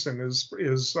Johnson is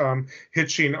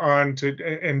hitching on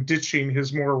to and ditching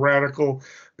his more radical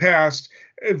past.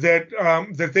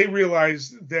 That they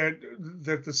realize that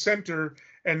the center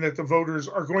and that the voters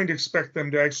are going to expect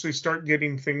them to actually start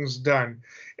getting things done.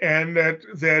 And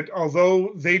that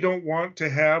although they don't want to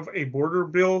have a border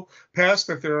bill passed,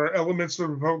 that there are elements of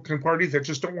the Republican Party that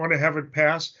just don't want to have it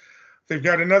passed, they've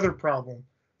got another problem.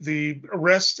 The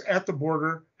arrests at the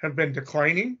border have been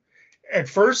declining. At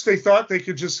first, they thought they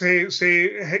could just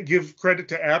give credit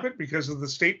to Abbott because of the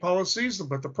state policies,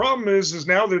 but the problem is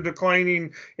now they're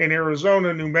declining in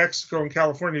Arizona, New Mexico, and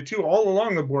California too, all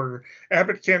along the border.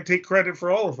 Abbott can't take credit for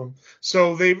all of them.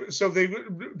 So they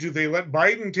do they let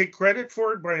Biden take credit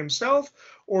for it by himself,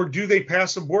 or do they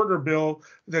pass a border bill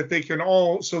that they can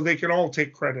all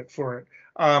take credit for it?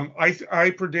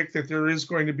 I predict that there is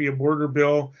going to be a border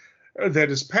bill that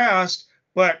is passed,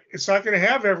 but it's not going to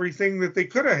have everything that they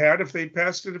could have had if they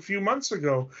passed it a few months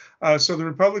ago. So the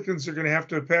Republicans are going to have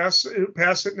to pass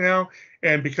it now.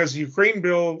 And because the Ukraine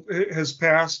bill has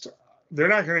passed, they're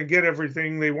not going to get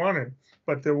everything they wanted,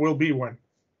 but there will be one.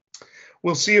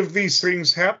 We'll see if these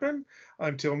things happen.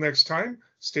 Until next time,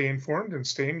 stay informed and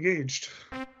stay engaged.